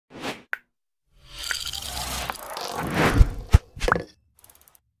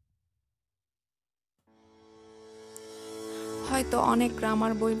হয়তো অনেক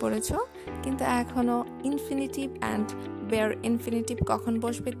গ্রামার বই পড়েছো, কিন্তু এখনো ইনফিনিটিভ অ্যান্ড বেয়ার ইনফিনিটিভ কখন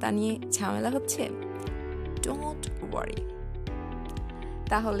বসবে তা নিয়ে ঝামেলা হচ্ছে। ডোন্ট ওয়ারি,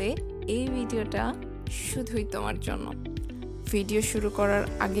 তাহলে এই ভিডিওটা শুধুই তোমার জন্য। ভিডিও শুরু করার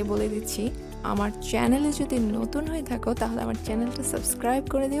আগে বলে দিচ্ছি, আমার চ্যানেলে যদি নতুন হয়ে থাকো তাহলে আমার চ্যানেলটা সাবস্ক্রাইব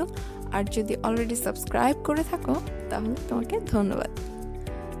করে দিও, আর যদি অলরেডি সাবস্ক্রাইব করে থাকো তাহলে তোমাকে ধন্যবাদ।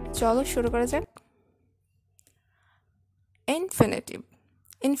 চলো শুরু করা যাক।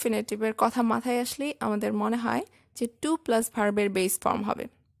 ইনফিনিটিভের কথা মাথায় আসলেই আমাদের মনে হয় যে 2+ ভার্বের বেস ফর্ম হবে,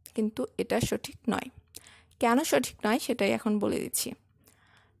 কিন্তু এটা সঠিক নয়। কেন সঠিক নয় সেটাই এখন বলে দিচ্ছি।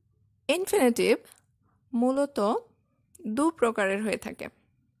 ইনফিনিটিভ মূলত দু প্রকারের হয়ে থাকে,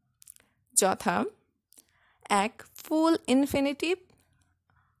 যথা 1 ফুল ইনফিনিটিভ,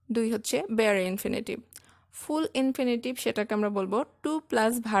 2 হচ্ছে বেয়ার ইনফিনিটিভ। ফুল ইনফিনিটিভ সেটাকে আমরা বলবো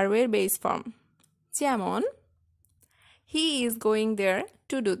 2+ ভার্বের বেস ফর্ম। যেমন he is going there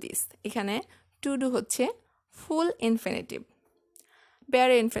to do this, এখানে টু ডু হচ্ছে ফুল ইনফিনিটিভ।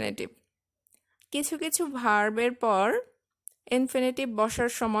 বেয়ার ইনফিনিটিভ, কিছু কিছু ভার্বের পর ইনফিনিটিভ বসার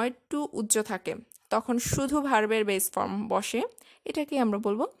সময় টু উজ্জ্ব থাকে, তখন শুধু ভার্বের বেস ফর্ম বসে, এটাকে আমরা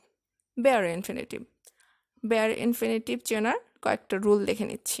বলবো বেয়ার ইনফিনিটিভ। বেয়ার ইনফিনিটিভ চেনার কয়েকটা রুল দেখে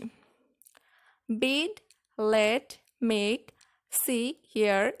নিচ্ছি। বিড, লেট, মেক, সি,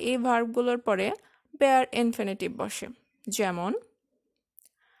 হিয়ার এই ভার্বগুলোর পরে বেয়ার ইনফিনিটিভ বসে। যেমন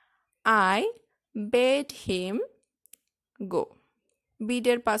I bed him go,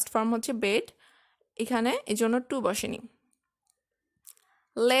 বিডের past form হচ্ছে বেড, এখানে এজন্য টু বসেনি।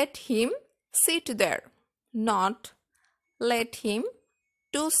 Let him seat there, not let him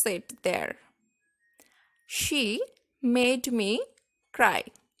to seat there. She made me Cry,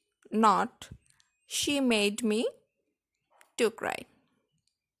 not she made me to cry.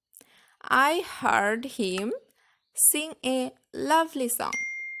 I heard him sing a lovely song.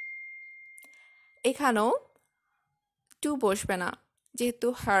 এখানেও two বসবে না যেহেতু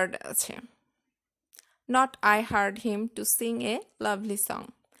heard আছে। Not I heard him to sing a lovely song.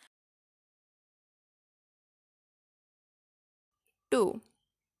 2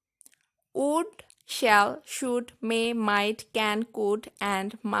 would, shall, should, may, might, can, could and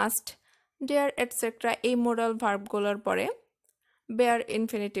must, dare, etc. এই modal ভার্বগুলোর পরে bare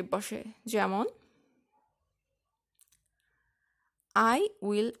infinitive বসে। যেমন I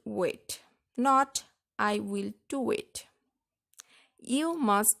will wait, not I will to wait. You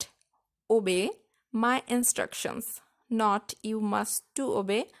must obey my instructions, not you must to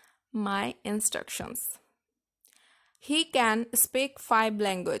obey my instructions. He can speak 5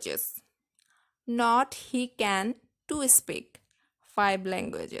 languages, not he can to speak 5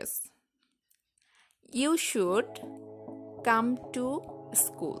 languages. You should come to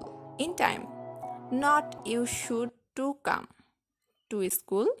school in time, not you should to come to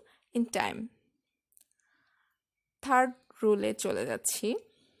school in time. Third রুলে চলে যাচ্ছি।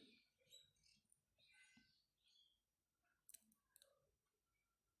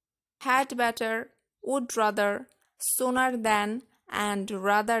 had better, would rather, sooner than and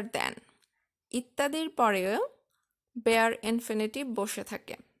rather than ইত্যাদির পরেও bare infinitive বসে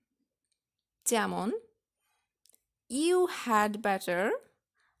থাকে। যেমন you had better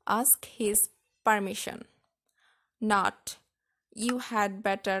ask his permission, not you had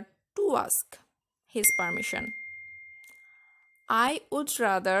better to ask his permission. I would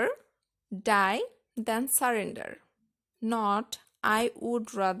rather die than surrender, not I would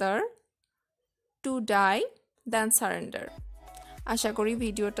rather to die than surrender. আশা করি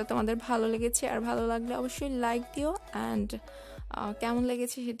ভিডিওটা তোমাদের ভালো লেগেছে, আর ভালো লাগলে অবশ্যই লাইক দিও, অ্যান্ড কেমন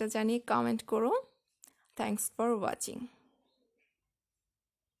লেগেছে সেটা জানিয়ে কমেন্ট করো। Thanks for watching.